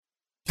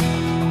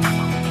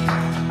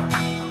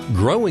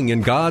Growing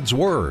in God's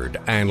Word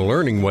and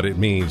learning what it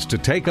means to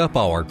take up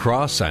our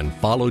cross and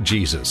follow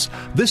Jesus.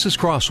 This is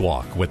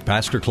Crosswalk with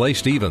Pastor Clay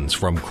Stevens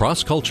from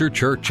Cross Culture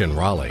Church in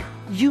Raleigh.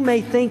 You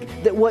may think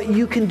that what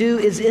you can do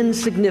is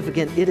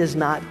insignificant. It is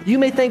not. You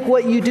may think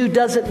what you do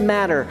doesn't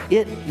matter.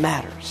 It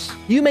matters.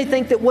 You may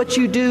think that what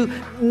you do,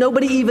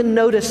 nobody even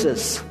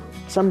notices.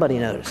 Somebody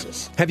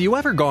notices. Have you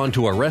ever gone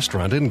to a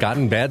restaurant and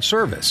gotten bad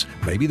service?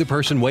 Maybe the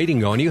person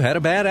waiting on you had a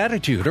bad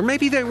attitude, or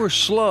maybe they were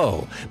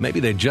slow.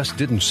 Maybe they just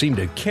didn't seem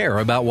to care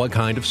about what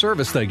kind of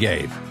service they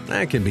gave.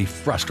 That can be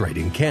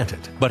frustrating, can't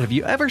it? But have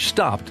you ever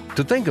stopped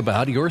to think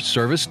about your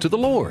service to the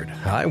Lord?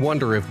 I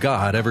wonder if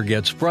God ever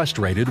gets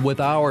frustrated with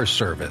our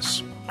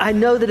service. I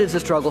know that it's a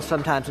struggle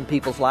sometimes in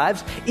people's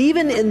lives,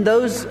 even in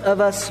those of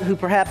us who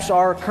perhaps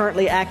are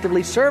currently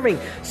actively serving.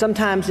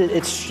 Sometimes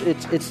it's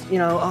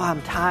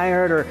I'm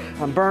tired or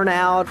I'm burnt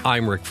out.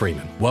 I'm Rick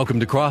Freeman. Welcome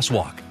to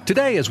Crosswalk.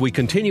 Today, as we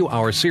continue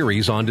our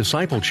series on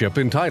discipleship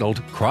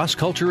entitled Cross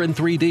Culture in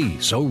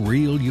 3D, So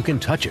Real You Can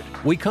Touch It,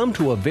 we come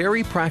to a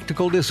very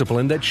practical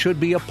discipline that should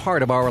be a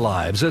part of our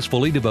lives as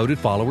fully devoted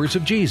followers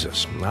of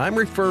Jesus. I'm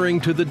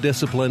referring to the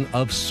discipline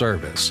of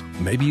service.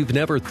 Maybe you've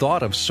never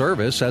thought of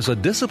service as a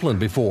discipline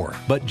before,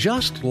 but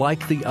just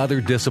like the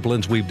other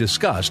disciplines we've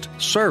discussed,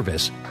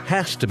 service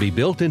has to be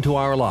built into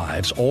our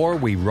lives, or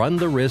we run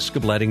the risk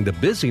of letting the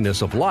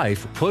busyness of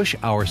life push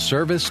our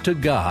service to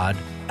God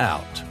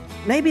out.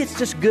 Maybe it's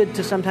just good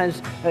to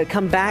sometimes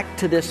come back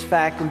to this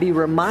fact and be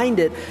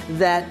reminded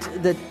that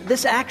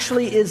this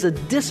actually is a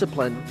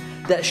discipline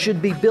that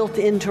should be built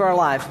into our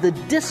lives. The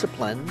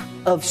discipline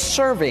of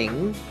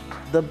serving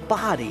the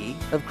body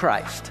of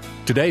Christ.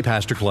 Today,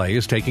 Pastor Clay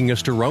is taking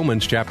us to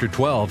Romans chapter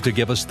 12 to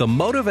give us the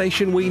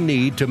motivation we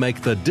need to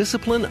make the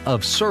discipline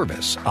of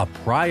service a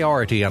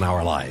priority in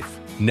our life.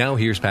 Now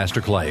here's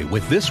Pastor Clay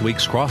with this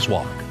week's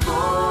Crosswalk.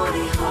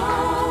 Holy,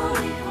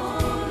 holy,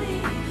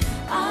 holy,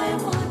 I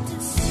want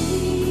to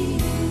see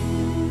you.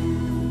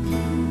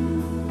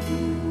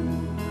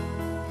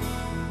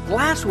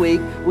 Last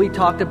week, we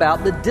talked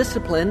about the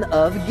discipline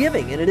of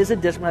giving, and it is a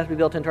discipline that has to be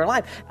built into our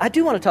life. I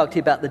do want to talk to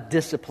you about the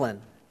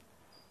discipline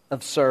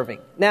of serving.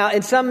 Now,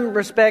 in some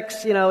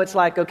respects, it's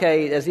like,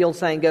 okay, as the old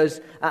saying goes,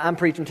 I'm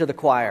preaching to the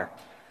choir.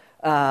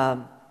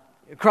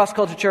 Cross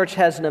Culture Church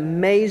has an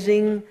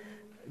amazing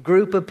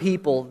group of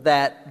people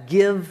that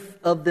give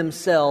of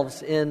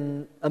themselves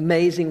in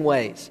amazing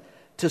ways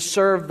to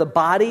serve the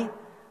body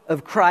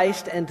of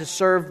Christ and to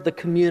serve the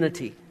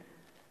community.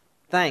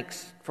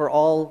 Thanks for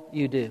all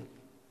you do.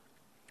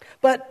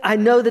 But I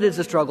know that it's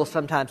a struggle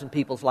sometimes in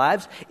people's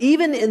lives,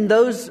 even in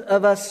those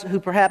of us who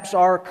perhaps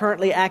are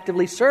currently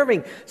actively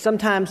serving.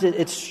 Sometimes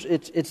it's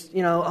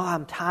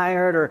I'm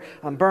tired or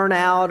I'm burnt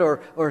out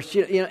or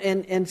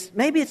and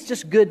maybe it's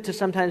just good to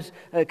sometimes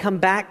come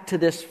back to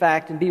this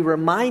fact and be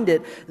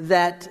reminded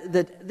that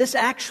this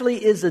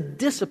actually is a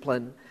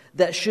discipline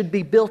that should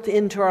be built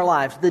into our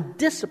lives. The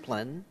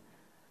discipline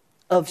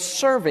of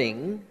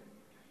serving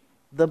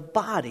the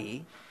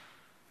body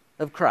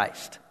of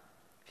Christ.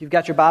 If you've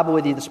got your Bible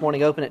with you this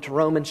morning, open it to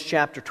Romans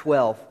chapter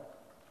 12.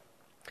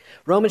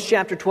 Romans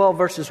chapter 12,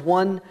 verses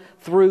 1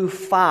 through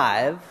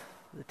 5.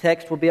 The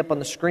text will be up on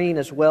the screen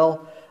as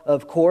well,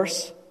 of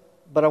course,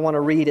 but I want to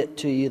read it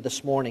to you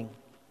this morning.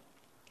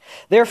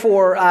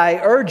 Therefore, I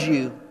urge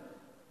you,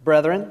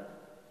 brethren,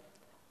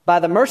 by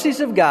the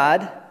mercies of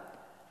God,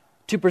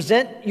 to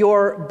present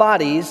your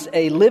bodies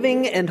a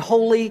living and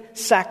holy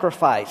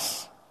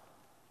sacrifice,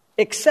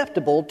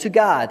 acceptable to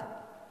God,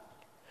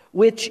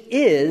 which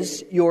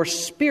is your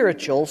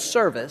spiritual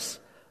service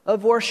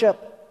of worship.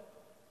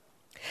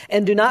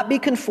 And do not be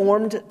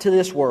conformed to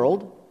this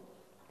world,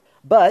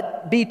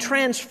 but be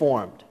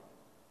transformed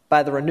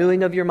by the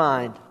renewing of your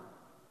mind,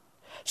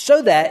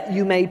 so that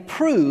you may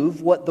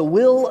prove what the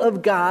will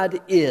of God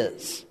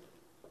is,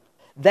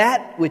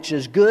 that which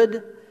is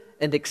good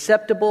and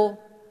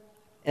acceptable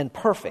and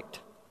perfect.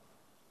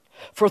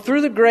 For through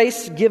the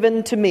grace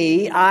given to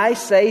me, I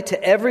say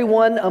to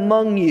everyone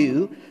among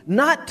you,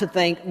 not to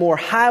think more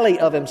highly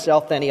of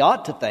himself than he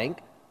ought to think,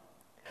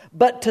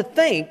 but to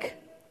think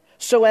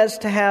so as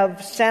to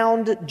have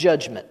sound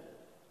judgment,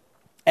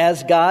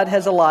 as God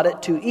has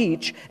allotted to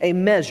each a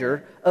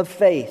measure of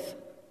faith.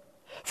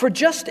 For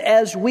just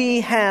as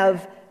we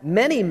have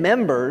many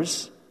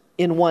members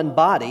in one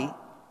body,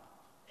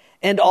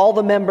 and all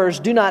the members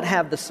do not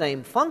have the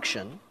same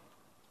function,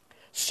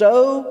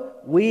 so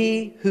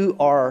we who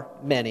are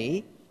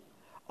many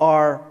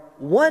are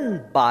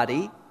one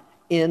body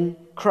in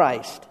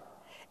Christ,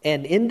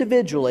 and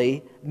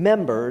individually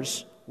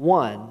members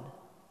one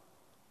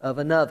of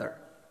another.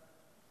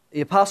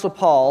 The Apostle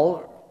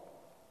Paul,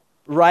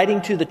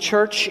 writing to the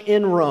church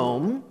in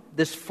Rome,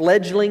 this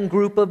fledgling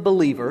group of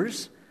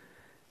believers,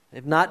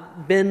 they've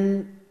not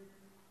been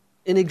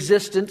in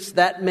existence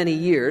that many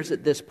years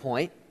at this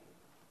point.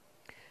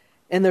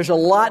 And there's a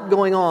lot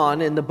going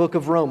on in the book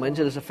of Romans.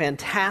 It is a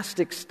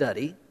fantastic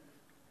study.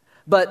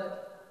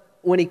 But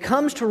when he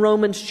comes to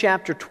Romans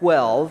chapter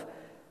 12,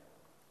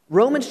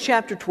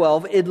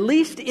 at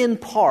least in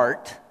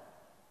part,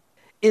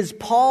 is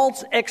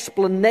Paul's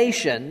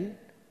explanation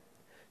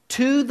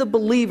to the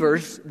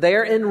believers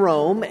there in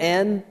Rome,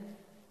 and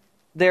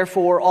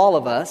therefore all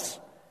of us,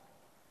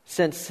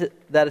 since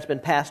that has been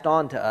passed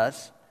on to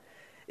us.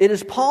 It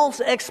is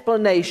Paul's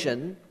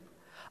explanation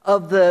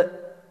of the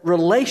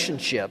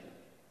relationship,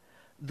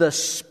 the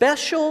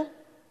special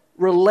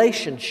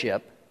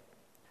relationship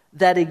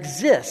that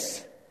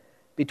exists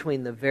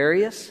between the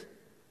various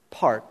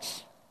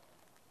parts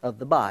of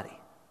the body.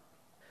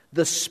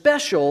 The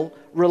special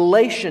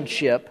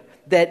relationship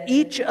that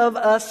each of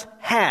us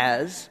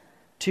has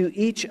to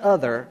each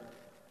other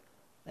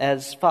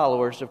as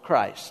followers of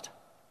Christ.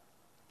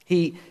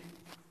 He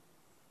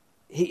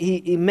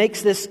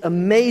makes this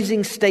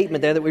amazing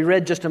statement there that we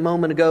read just a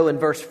moment ago in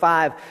verse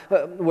 5,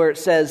 where it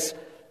says,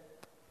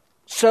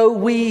 "So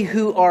we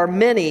who are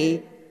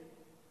many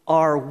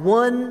are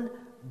one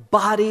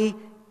body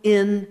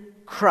in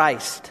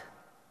Christ,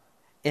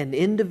 and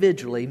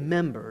individually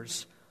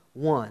members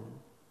one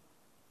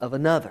of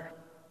another."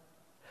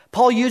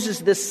 Paul uses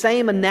this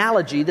same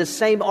analogy, this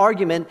same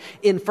argument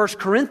in 1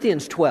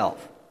 Corinthians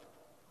 12.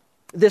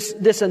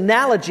 This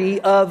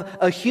analogy of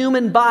a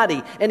human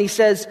body. And he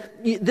says,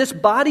 this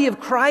body of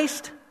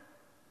Christ,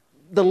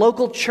 the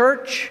local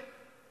church,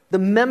 the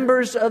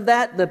members of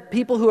that, the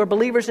people who are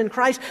believers in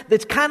Christ,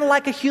 that's kind of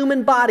like a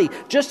human body.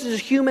 Just as a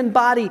human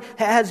body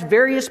has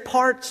various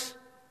parts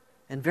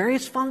and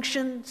various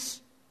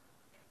functions,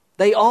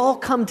 they all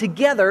come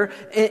together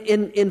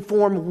and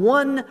form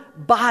one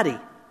body.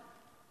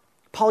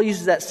 Paul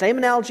uses that same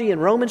analogy in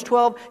Romans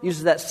 12,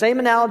 uses that same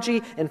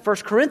analogy in 1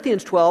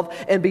 Corinthians 12,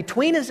 and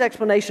between his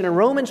explanation in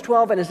Romans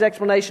 12 and his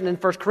explanation in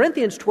 1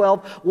 Corinthians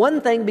 12,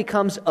 one thing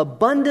becomes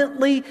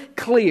abundantly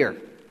clear.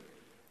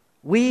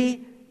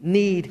 We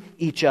need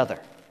each other.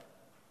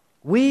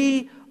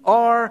 We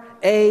are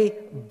a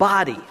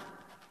body,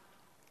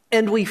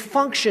 and we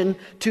function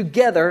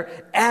together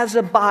as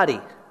a body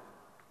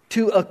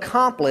to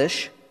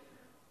accomplish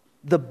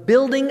the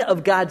building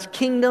of God's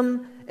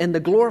kingdom and the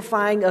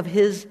glorifying of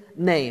His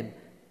name.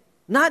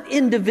 Not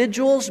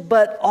individuals,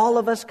 but all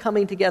of us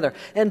coming together.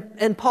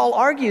 And Paul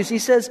argues, he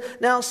says,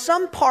 now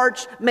some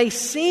parts may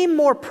seem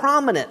more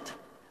prominent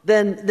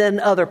than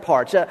other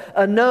parts.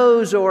 A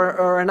nose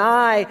or an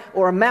eye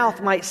or a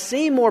mouth might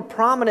seem more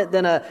prominent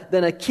than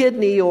a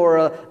kidney or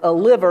a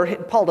liver.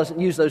 Paul doesn't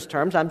use those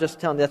terms. I'm just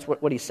telling you that's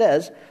what he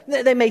says.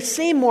 They may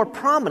seem more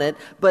prominent,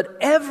 but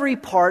every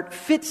part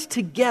fits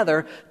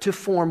together to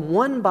form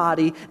one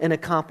body and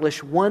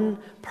accomplish one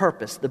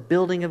purpose, the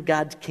building of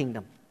God's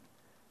kingdom,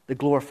 the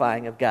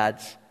glorifying of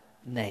God's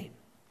name.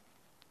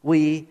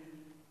 We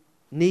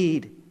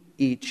need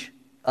each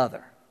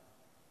other.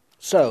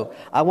 So,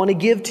 I want to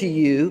give to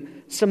you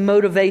some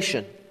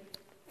motivation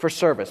for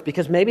service,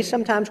 because maybe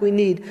sometimes we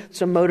need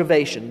some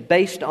motivation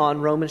based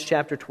on Romans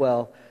chapter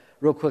 12,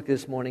 real quick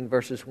this morning,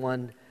 verses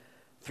 1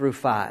 through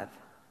 5.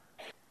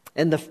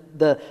 And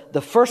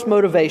the first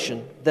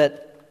motivation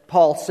that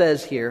Paul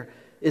says here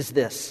is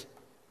this: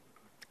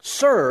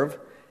 serve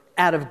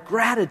out of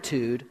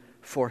gratitude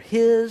for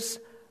His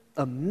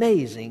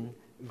amazing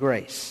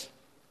grace.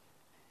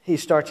 He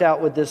starts out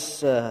with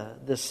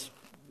this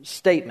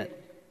statement.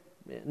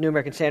 New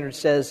American Standard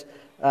says,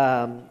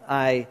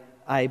 I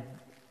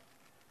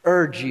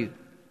urge you.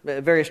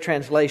 Various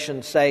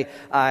translations say,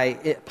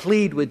 I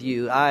plead with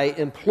you, I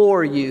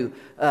implore you,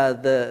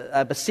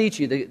 I beseech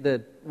you.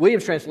 The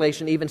Williams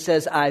translation even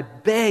says, I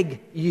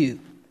beg you.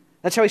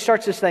 That's how he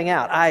starts this thing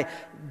out. I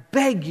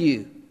beg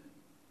you.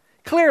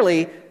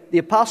 Clearly, the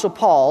Apostle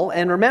Paul,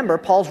 and remember,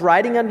 Paul's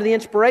writing under the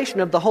inspiration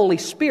of the Holy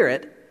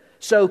Spirit,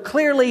 so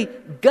clearly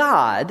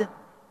God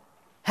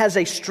has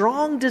a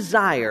strong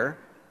desire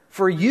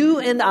for you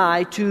and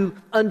I to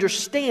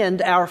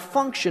understand our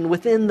function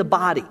within the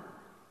body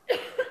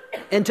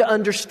and to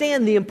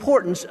understand the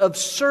importance of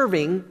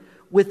serving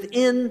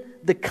within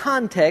the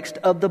context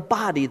of the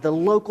body, the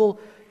local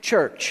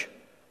church.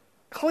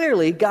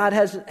 Clearly, God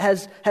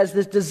has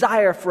this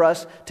desire for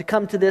us to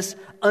come to this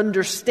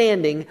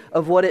understanding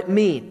of what it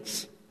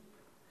means.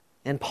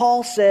 And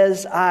Paul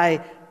says,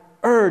 I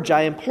urge,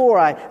 I implore,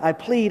 I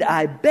plead,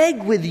 I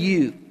beg with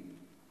you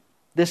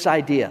this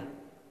idea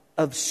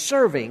of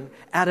serving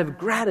out of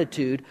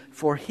gratitude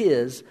for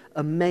His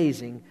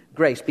amazing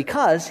grace.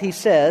 Because he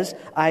says,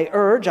 I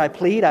urge, I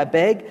plead, I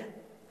beg,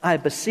 I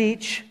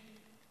beseech,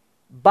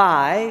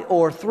 by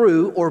or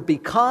through or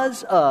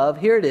because of,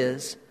 here it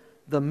is,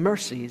 the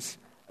mercies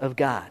of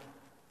God.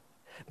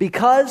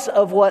 Because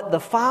of what the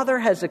Father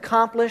has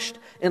accomplished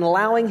in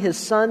allowing His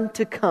Son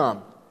to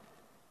come.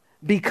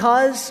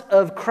 Because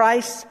of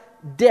Christ's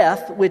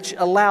death, which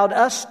allowed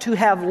us to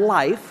have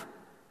life.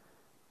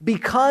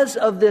 Because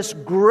of this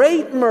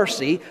great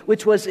mercy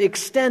which was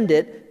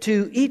extended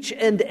to each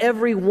and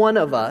every one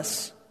of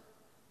us,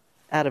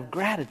 out of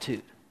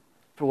gratitude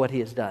for what He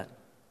has done,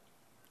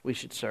 we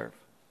should serve.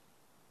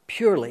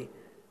 Purely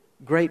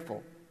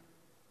grateful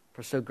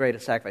for so great a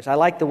sacrifice. I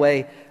like the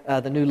way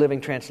the New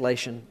Living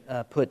Translation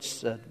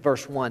puts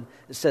verse 1.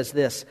 It says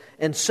this,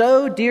 and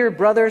so, dear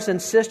brothers and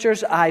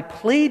sisters, I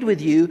plead with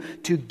you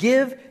to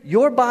give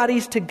your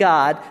bodies to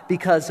God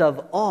because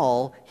of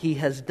all He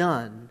has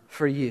done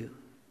for you.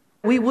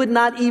 We would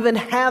not even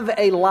have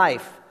a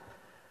life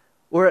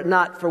were it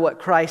not for what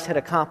Christ had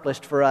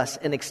accomplished for us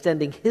in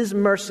extending His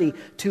mercy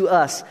to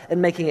us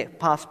and making it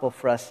possible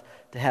for us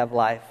to have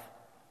life.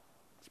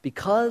 It's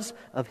because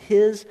of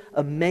His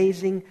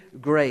amazing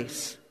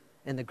grace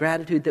and the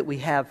gratitude that we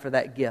have for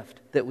that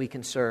gift that we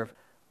can serve.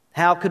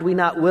 How could we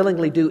not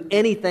willingly do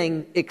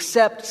anything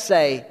except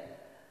say,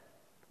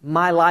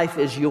 my life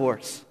is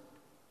yours.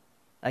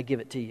 I give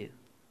it to you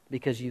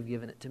because you've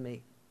given it to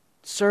me.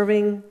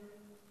 Serving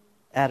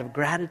out of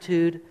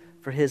gratitude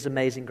for His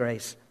amazing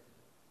grace.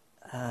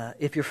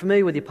 If you're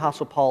familiar with the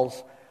Apostle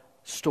Paul's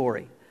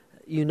story,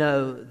 you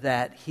know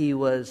that he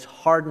was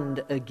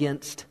hardened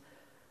against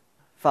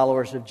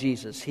followers of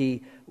Jesus.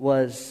 He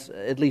was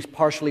at least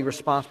partially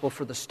responsible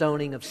for the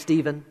stoning of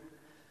Stephen.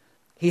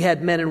 He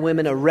had men and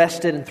women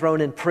arrested and thrown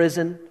in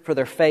prison for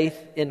their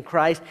faith in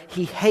Christ.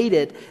 He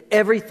hated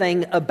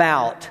everything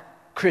about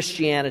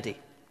Christianity.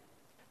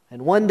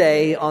 And one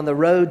day on the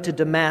road to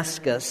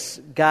Damascus,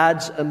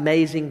 God's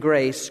amazing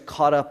grace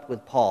caught up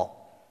with Paul.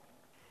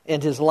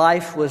 And his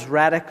life was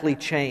radically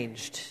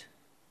changed.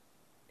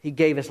 He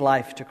gave his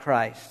life to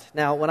Christ.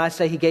 Now, when I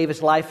say he gave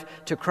his life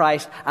to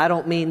Christ, I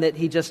don't mean that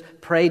he just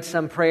prayed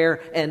some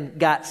prayer and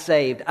got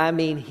saved. I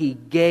mean he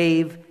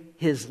gave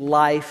his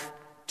life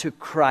to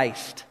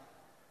Christ.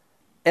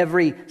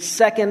 Every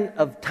second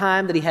of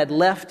time that he had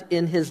left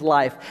in his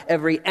life,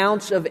 every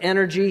ounce of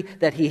energy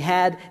that he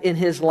had in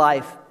his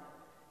life,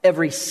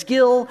 every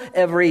skill,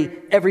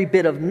 every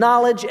bit of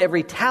knowledge,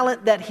 every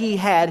talent that he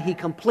had, he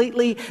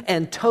completely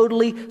and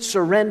totally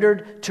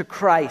surrendered to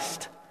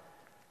Christ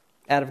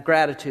out of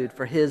gratitude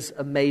for His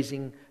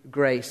amazing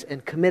grace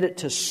and committed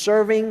to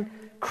serving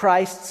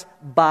Christ's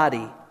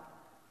body,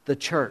 the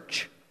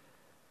church.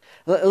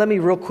 Let me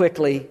real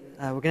quickly,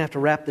 we're going to have to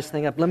wrap this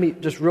thing up. Let me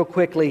just real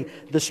quickly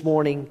this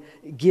morning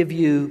give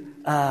you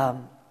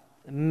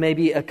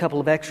maybe a couple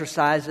of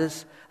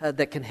exercises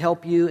that can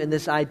help you in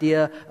this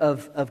idea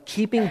of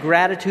keeping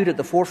gratitude at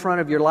the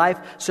forefront of your life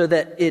so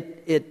that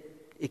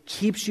it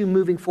keeps you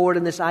moving forward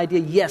in this idea.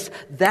 Yes,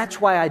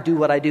 that's why I do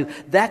what I do.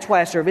 That's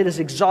why I serve. It is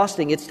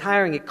exhausting. It's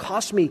tiring. It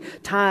costs me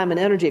time and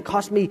energy. It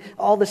costs me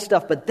all this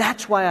stuff, but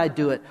that's why I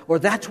do it. Or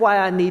that's why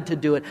I need to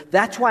do it.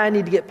 That's why I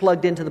need to get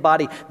plugged into the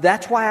body.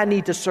 That's why I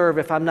need to serve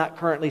if I'm not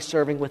currently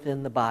serving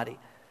within the body.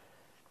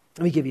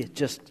 Let me give you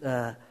just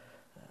a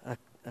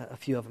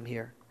few of them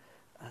here.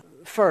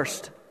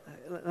 First,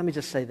 let me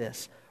just say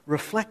this.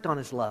 Reflect on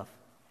His love.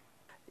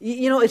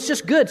 You know, it's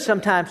just good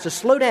sometimes to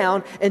slow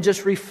down and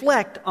just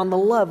reflect on the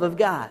love of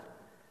God.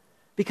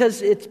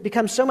 Because it's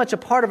become so much a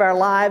part of our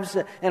lives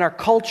and our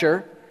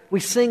culture. We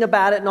sing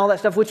about it and all that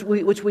stuff, which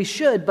we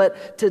should,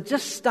 but to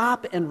just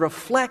stop and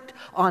reflect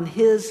on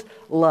His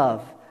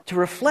love. To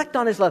reflect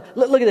on His love.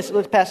 Look at this.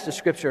 Let's pass the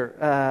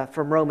scripture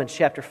from Romans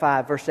chapter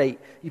 5, verse 8.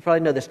 You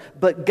probably know this.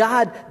 But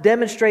God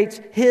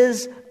demonstrates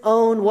His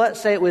own, what?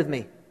 Say it with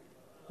me.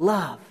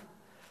 Love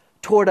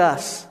toward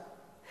us.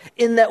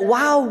 In that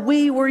while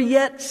we were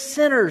yet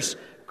sinners,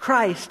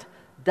 Christ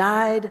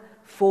died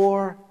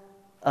for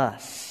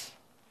us.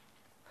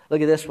 Look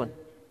at this one.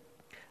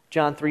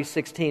 John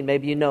 3:16,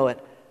 maybe you know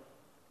it.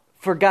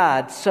 For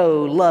God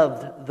so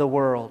loved the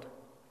world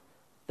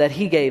that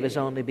He gave His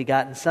only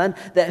begotten Son,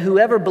 that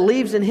whoever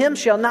believes in Him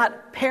shall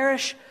not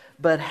perish,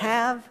 but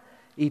have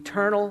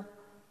eternal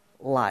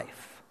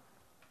life.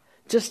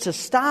 Just to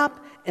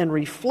stop and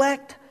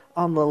reflect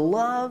on the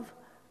love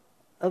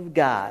of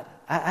God.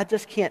 I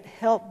just can't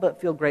help but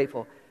feel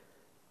grateful.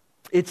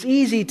 It's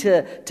easy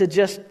to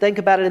just think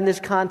about it in this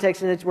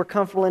context and we're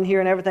comfortable in here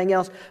and everything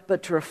else,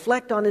 but to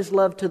reflect on His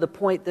love to the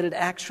point that it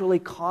actually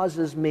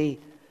causes me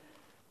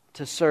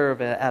to serve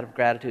out of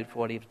gratitude for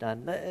what He's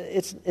done.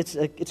 It's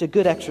a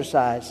good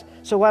exercise.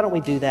 So why don't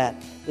we do that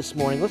this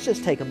morning? Let's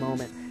just take a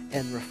moment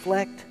and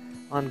reflect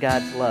on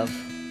God's love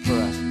for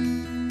us.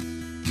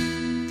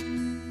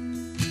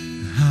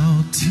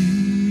 How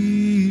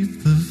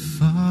deep the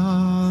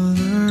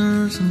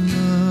Father's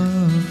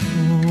love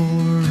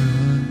for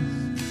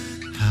us,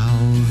 how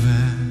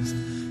vast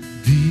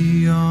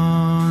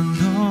beyond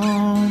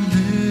all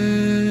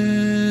measure,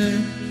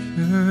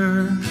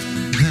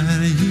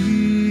 that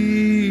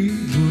He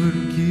would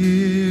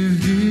give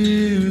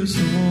His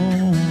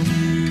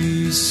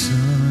only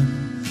Son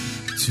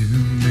to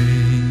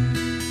make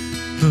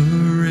the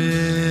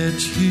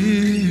rich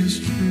His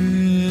treasure.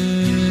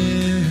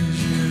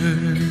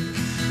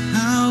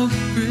 How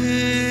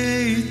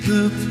great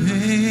the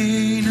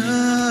pain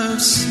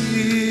of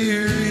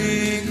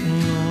searing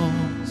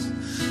loss!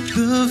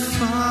 The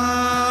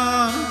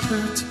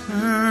Father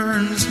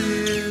turns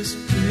His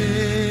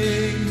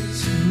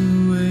face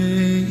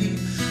away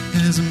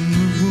as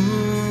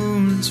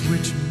wounds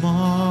which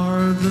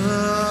mar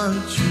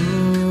the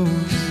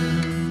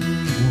chosen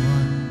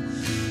one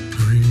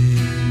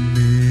bring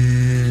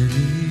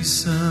many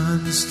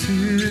sons to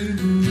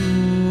glory.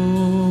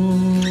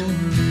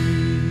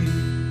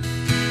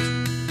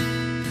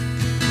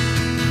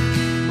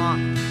 Come on,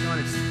 join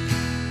us.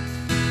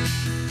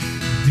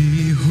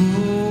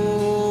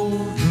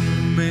 Behold the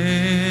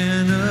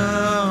man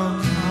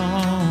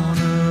upon a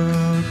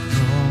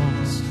cross,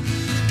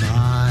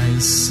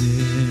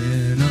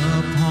 sin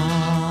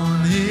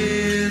upon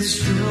his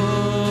shoulder.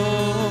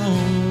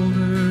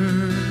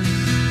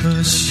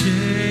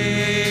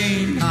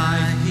 Ashamed, I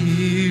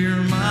hear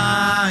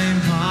my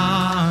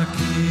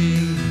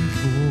mocking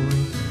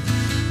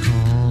voice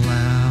call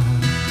out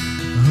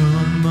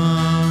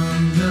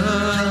among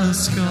the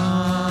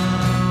scoffers.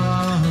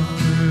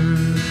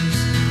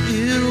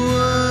 It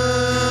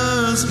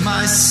was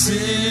my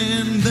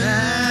sin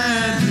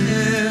that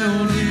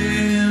held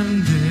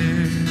him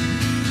there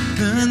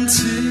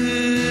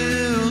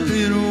until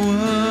it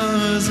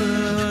was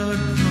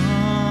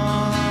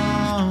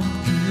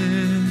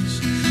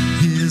accomplished.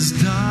 His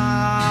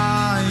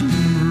dying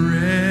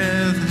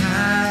breath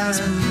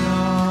has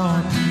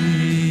brought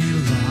me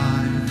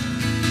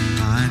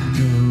life. I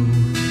know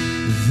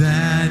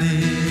that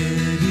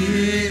it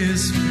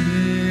is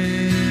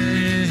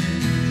finished.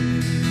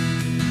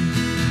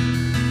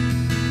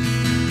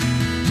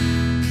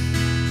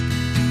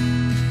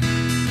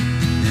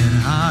 And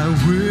I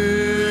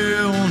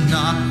will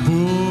not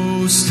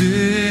boast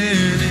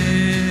in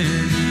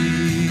anything,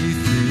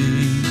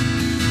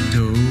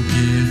 no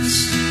gifts,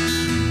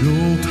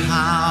 no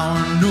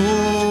power,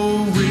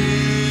 no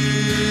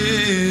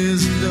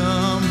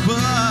wisdom,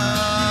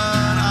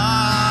 but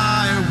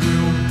I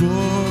will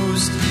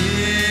boast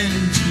in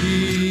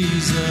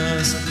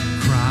Jesus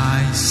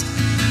Christ,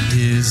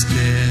 his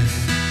death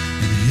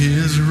and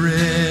his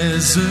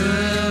resurrection.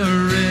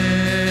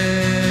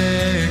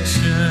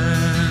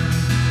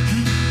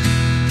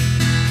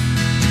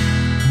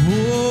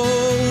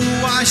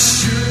 Oh, why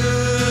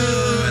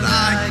should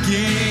I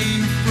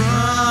gain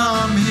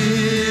from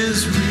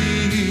his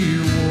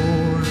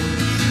reward?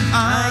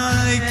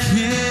 I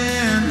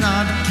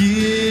cannot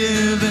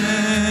give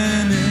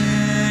an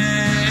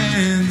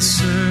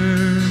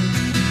answer,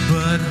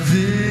 but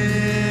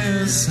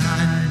this I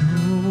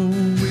know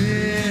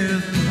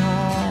with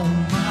all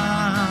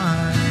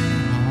my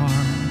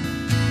heart,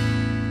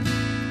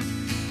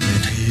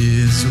 that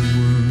his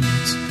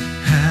wounds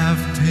have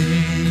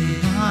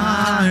paid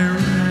my ransom.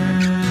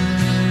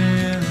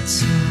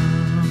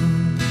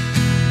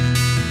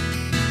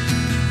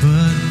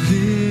 But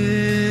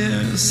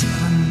this I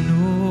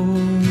know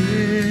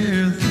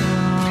with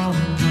all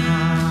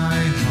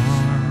my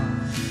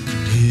heart,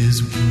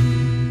 his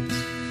wounds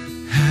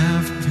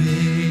have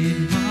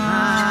paid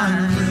my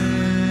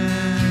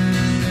ransom.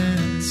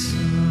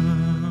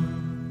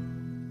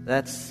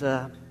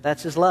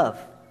 That's his love.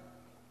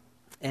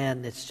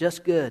 And it's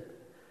just good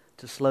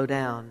to slow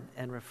down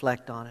and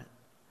reflect on it.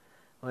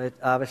 Well,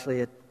 obviously,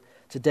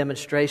 it's a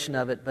demonstration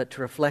of it, but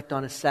to reflect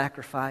on his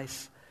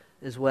sacrifice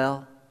as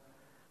well.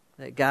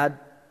 That God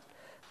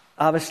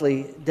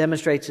obviously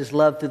demonstrates his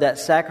love through that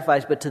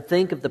sacrifice, but to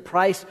think of the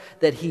price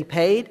that he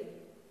paid,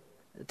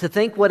 to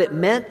think what it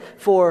meant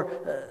for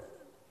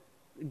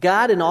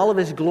God in all of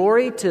his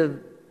glory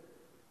to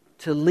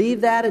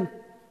leave that and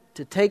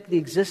to take the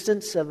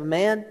existence of a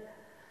man.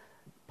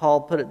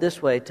 Paul put it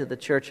this way to the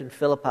church in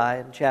Philippi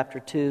in chapter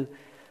 2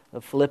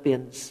 of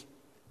Philippians.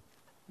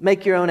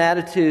 Make your own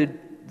attitude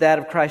that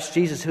of Christ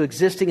Jesus, who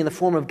existing in the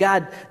form of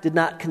God did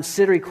not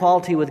consider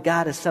equality with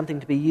God as something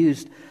to be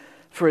used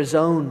for his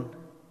own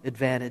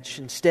advantage.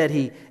 Instead,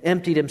 he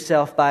emptied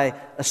himself by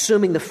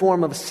assuming the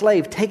form of a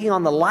slave, taking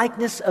on the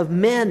likeness of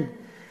men.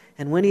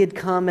 And when he had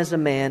come as a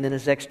man in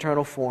his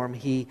external form,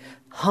 he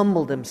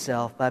humbled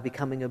himself by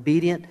becoming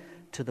obedient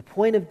to the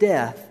point of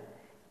death,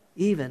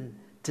 even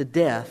to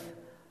death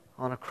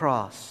on a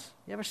cross.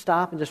 You ever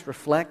stop and just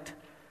reflect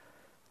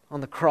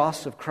on the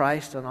cross of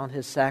Christ and on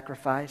his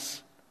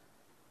sacrifice?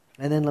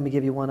 And then let me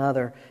give you one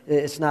other.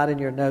 It's not in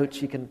your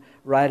notes. You can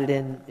write it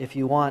in if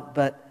you want.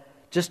 But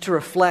just to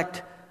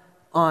reflect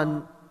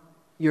on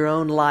your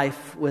own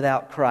life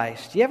without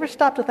Christ. You ever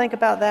stop to think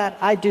about that?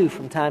 I do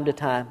from time to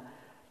time.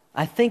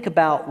 I think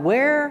about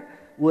where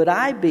would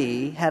I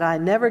be had I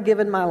never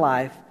given my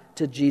life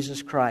to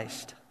Jesus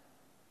Christ?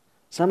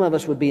 Some of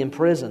us would be in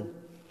prison.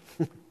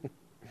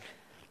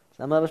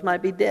 Some of us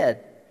might be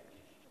dead.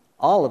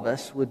 All of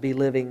us would be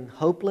living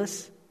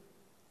hopeless,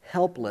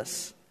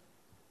 helpless,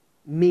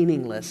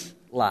 meaningless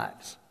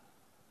lives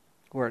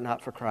were it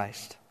not for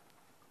Christ.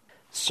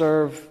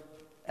 Serve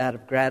out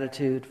of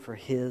gratitude for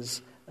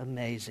his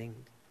amazing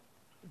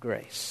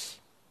grace.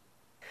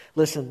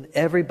 Listen,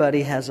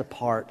 everybody has a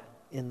part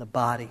in the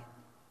body.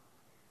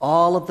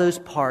 All of those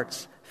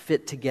parts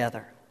fit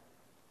together.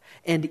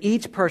 And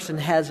each person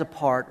has a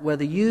part,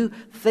 whether you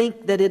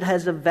think that it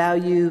has a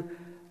value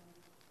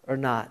or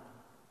not.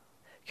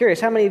 Curious,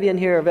 how many of you in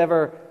here have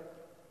ever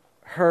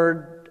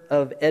heard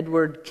of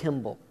Edward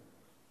Kimball?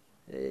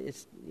 You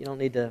don't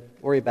need to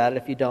worry about it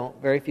if you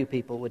don't. Very few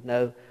people would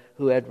know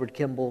who Edward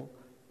Kimball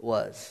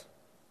was.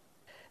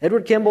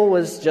 Edward Kimball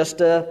was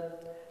just a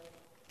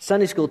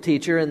Sunday school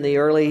teacher in the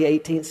early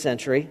 18th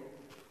century.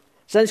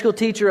 Sunday school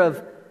teacher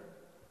of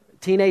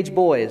teenage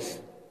boys.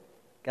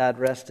 God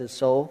rest his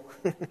soul.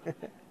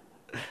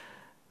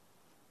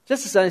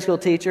 Just a Sunday school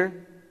teacher.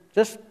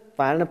 Just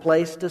finding a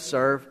place to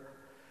serve.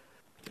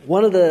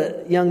 One of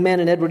the young men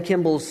in Edward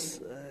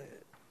Kimball's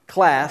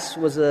class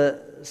was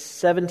a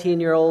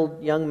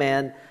 17-year-old young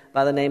man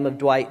by the name of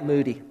Dwight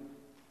Moody.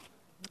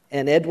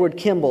 And Edward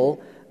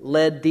Kimball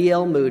led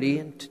D.L.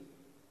 Moody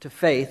to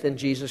faith in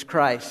Jesus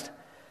Christ.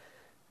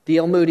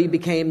 D.L. Moody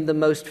became the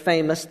most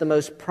famous, the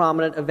most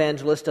prominent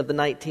evangelist of the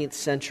 19th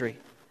century.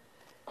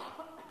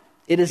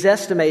 It is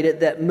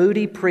estimated that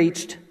Moody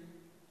preached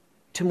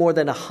to more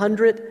than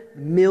 100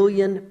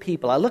 million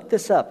people. I looked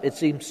this up. It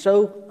seems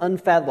so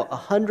unfathomable.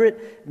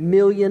 100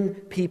 million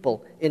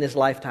people in his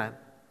lifetime,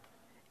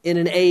 in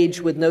an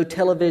age with no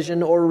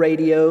television or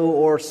radio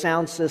or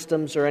sound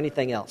systems or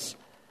anything else.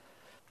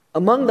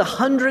 Among the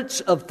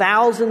hundreds of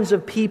thousands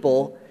of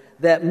people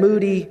that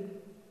Moody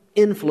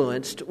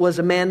influenced was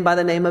a man by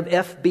the name of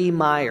F.B.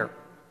 Meyer.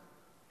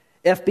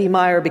 F.B.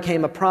 Meyer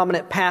became a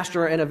prominent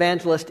pastor and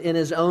evangelist in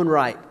his own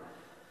right.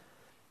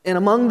 And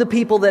among the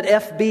people that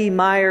F.B.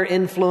 Meyer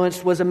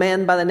influenced was a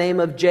man by the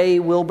name of J.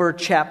 Wilbur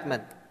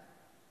Chapman,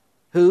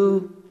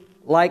 who,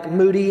 like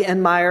Moody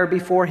and Meyer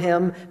before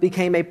him,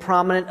 became a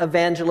prominent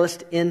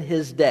evangelist in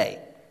his day.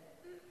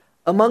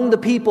 Among the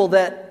people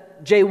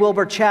that J.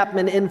 Wilbur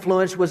Chapman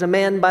influenced was a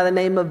man by the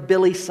name of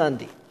Billy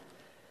Sunday.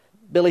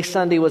 Billy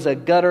Sunday was a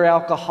gutter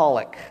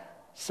alcoholic,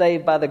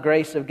 saved by the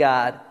grace of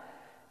God,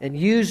 and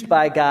used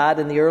by God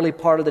in the early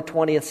part of the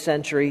 20th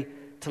century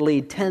to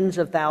lead tens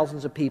of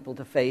thousands of people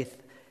to faith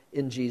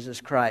in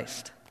Jesus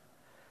Christ.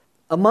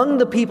 Among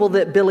the people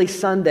that Billy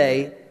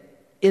Sunday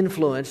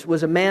influenced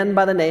was a man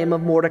by the name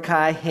of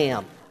Mordecai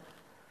Ham.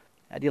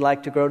 How'd you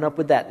like to grow up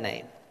with that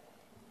name?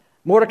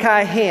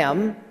 Mordecai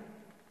Ham,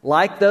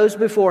 like those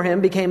before him,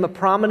 became a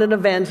prominent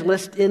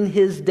evangelist in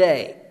his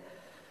day.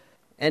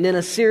 And in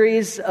a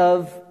series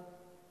of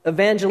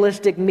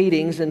evangelistic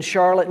meetings in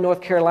Charlotte, North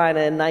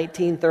Carolina in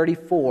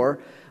 1934,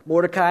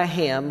 Mordecai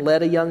Ham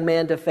led a young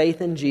man to faith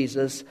in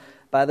Jesus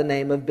by the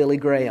name of Billy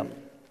Graham.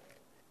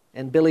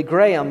 And Billy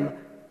Graham,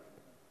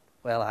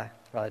 well, I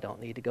probably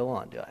don't need to go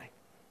on, do I?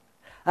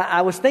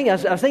 I was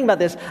thinking about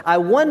this. I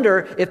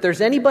wonder if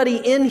there's anybody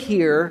in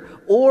here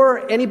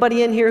or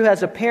anybody in here who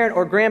has a parent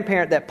or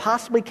grandparent that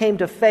possibly came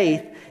to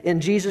faith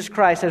in Jesus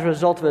Christ as a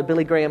result of a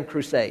Billy Graham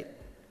crusade.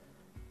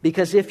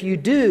 Because if you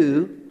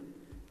do,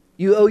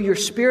 you owe your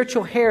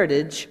spiritual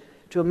heritage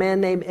to a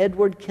man named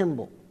Edward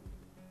Kimball.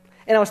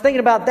 And I was thinking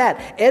about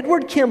that.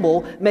 Edward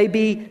Kimball may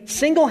be not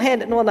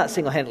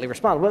single-handedly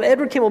responsible, but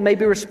Edward Kimball may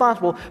be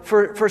responsible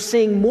for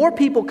seeing more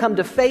people come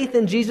to faith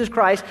in Jesus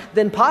Christ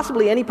than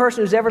possibly any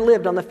person who's ever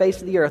lived on the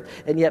face of the earth.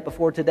 And yet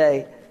before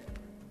today,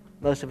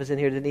 most of us in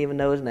here didn't even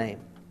know his name.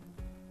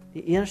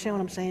 You understand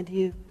what I'm saying to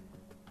you?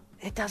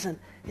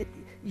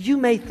 You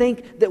may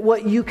think that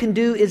what you can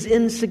do is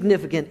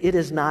insignificant. It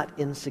is not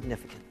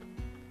insignificant.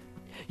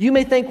 You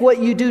may think what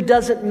you do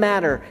doesn't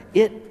matter.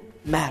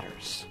 It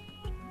matters.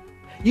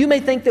 You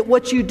may think that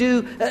what you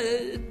do,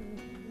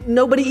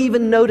 nobody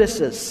even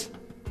notices.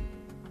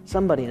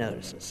 Somebody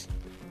notices.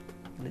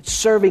 And it's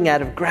serving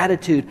out of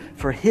gratitude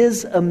for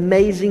His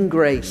amazing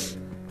grace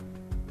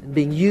and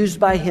being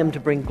used by Him to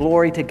bring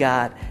glory to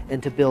God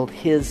and to build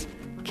His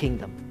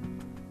kingdom.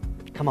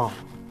 Come on.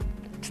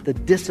 It's the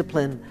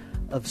discipline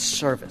of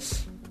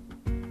service.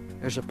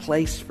 There's a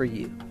place for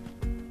you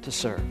to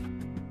serve.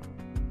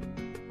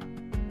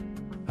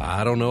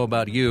 I don't know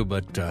about you,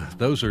 but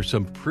those are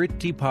some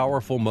pretty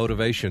powerful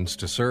motivations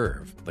to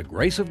serve. The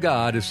grace of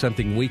God is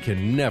something we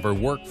can never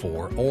work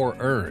for or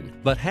earn,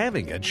 but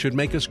having it should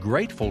make us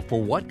grateful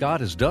for what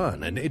God has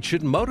done, and it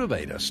should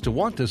motivate us to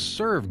want to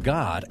serve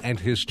God and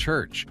His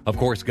church. Of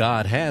course,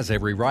 God has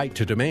every right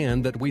to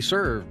demand that we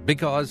serve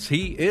because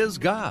He is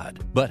God.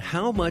 But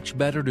how much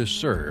better to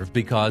serve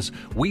because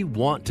we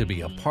want to be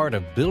a part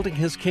of building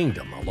His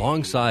kingdom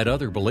alongside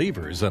other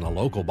believers in a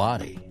local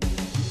body.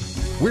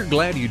 We're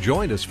glad you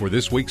joined us for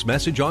this week's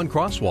message on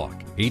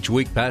Crosswalk. Each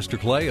week, Pastor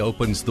Clay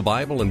opens the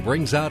Bible and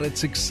brings out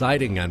its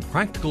exciting and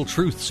practical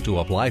truths to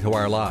apply to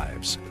our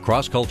lives.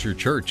 Cross Culture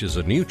Church is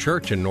a new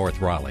church in North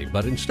Raleigh,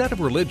 but instead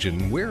of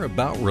religion, we're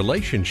about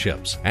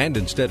relationships. And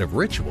instead of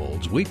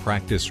rituals, we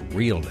practice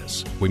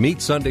realness. We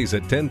meet Sundays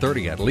at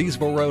 10:30 at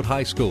Leesville Road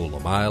High School, a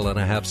mile and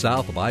a half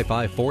south of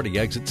I-540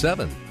 Exit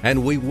 7.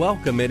 And we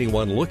welcome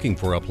anyone looking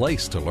for a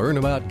place to learn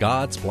about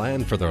God's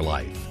plan for their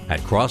life.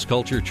 At Cross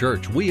Culture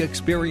Church, we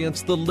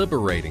experience the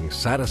liberating,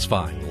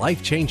 satisfying,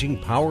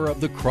 life-changing power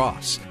of the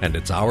cross. And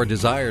it's our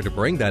desire to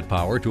bring that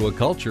power to a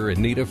culture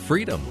in need of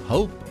freedom,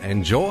 hope,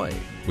 and joy.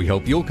 We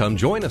hope you'll come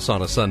join us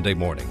on a Sunday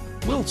morning.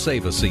 We'll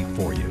save a seat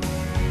for you.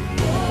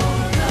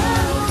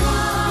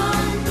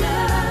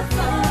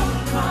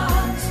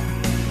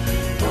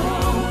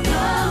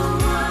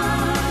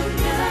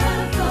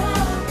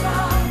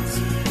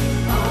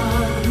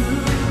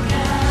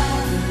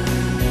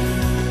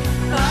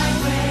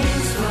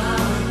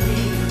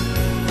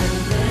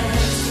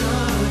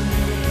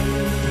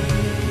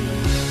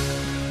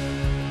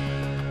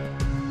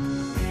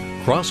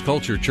 Cross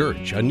Culture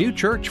Church, a new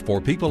church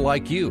for people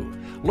like you.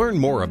 Learn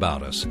more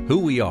about us, who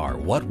we are,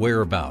 what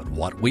we're about,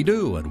 what we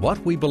do, and what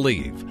we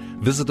believe.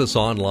 Visit us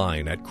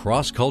online at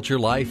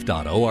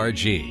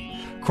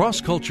crossculturelife.org.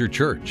 Cross Culture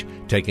Church,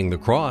 taking the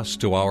cross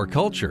to our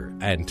culture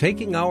and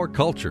taking our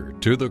culture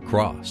to the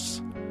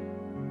cross.